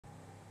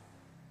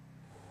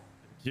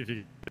Give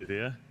you an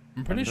idea.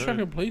 I'm pretty sure I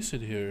can place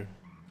it here.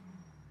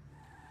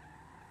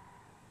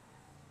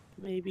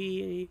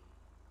 Maybe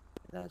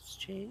that's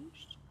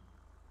changed.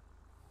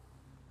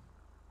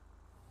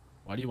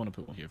 Why do you want to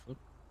put one here, Flip?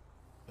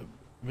 I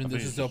mean,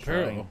 this is Del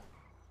Perro.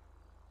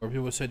 Or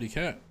people said you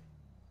can't.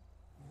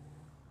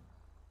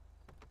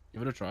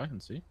 Give it a try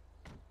and see.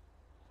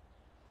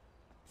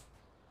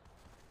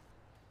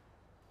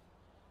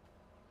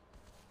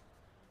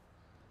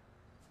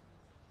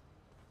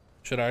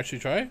 Should I actually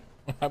try?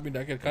 I mean,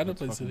 I can kind of It's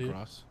place it fucking here.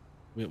 grass.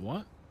 Wait,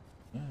 what?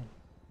 Yeah.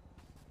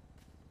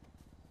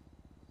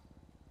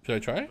 Should I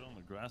try? Put it on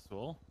the grass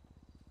wall.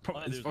 Bro, Oh,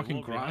 it's there's a fucking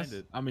wall behind grass.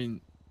 it. I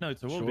mean, No,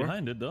 it's a wall Sure.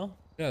 behind it though.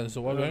 Yeah, there's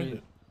a wall behind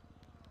it.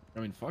 I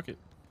mean, fuck it.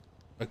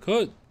 I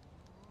could.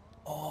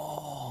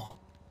 Oh.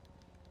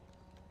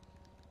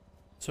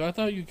 So I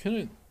thought you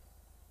couldn't.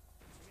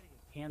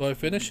 Do I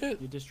finish it?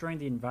 You're destroying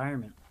the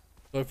environment.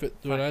 Do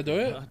I do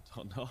it? I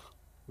don't know.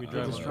 We You're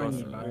drive destroying across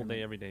the all environment.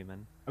 day, every day,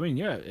 man. I mean,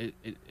 yeah, it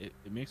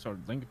makes our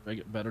link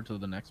better to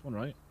the next one,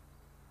 right?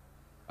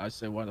 I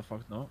say, why the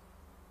fuck not?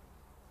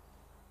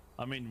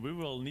 I mean, we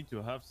will need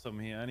to have some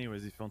here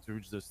anyways if you want to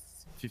reach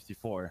this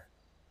 54.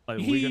 Like,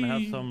 we're gonna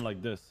have some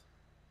like this.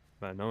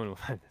 Man, no one will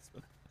find this,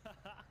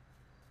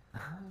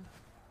 but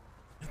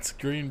It's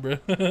green, bro.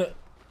 this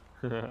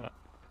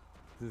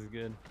is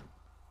good.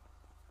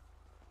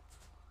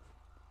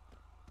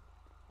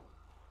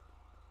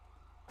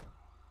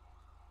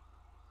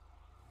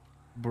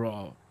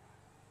 Bro,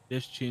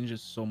 this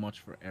changes so much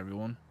for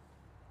everyone.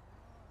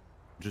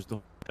 Just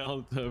don't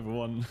tell to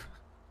everyone.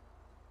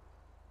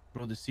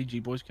 Bro, the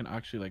CG boys can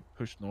actually like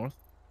push north.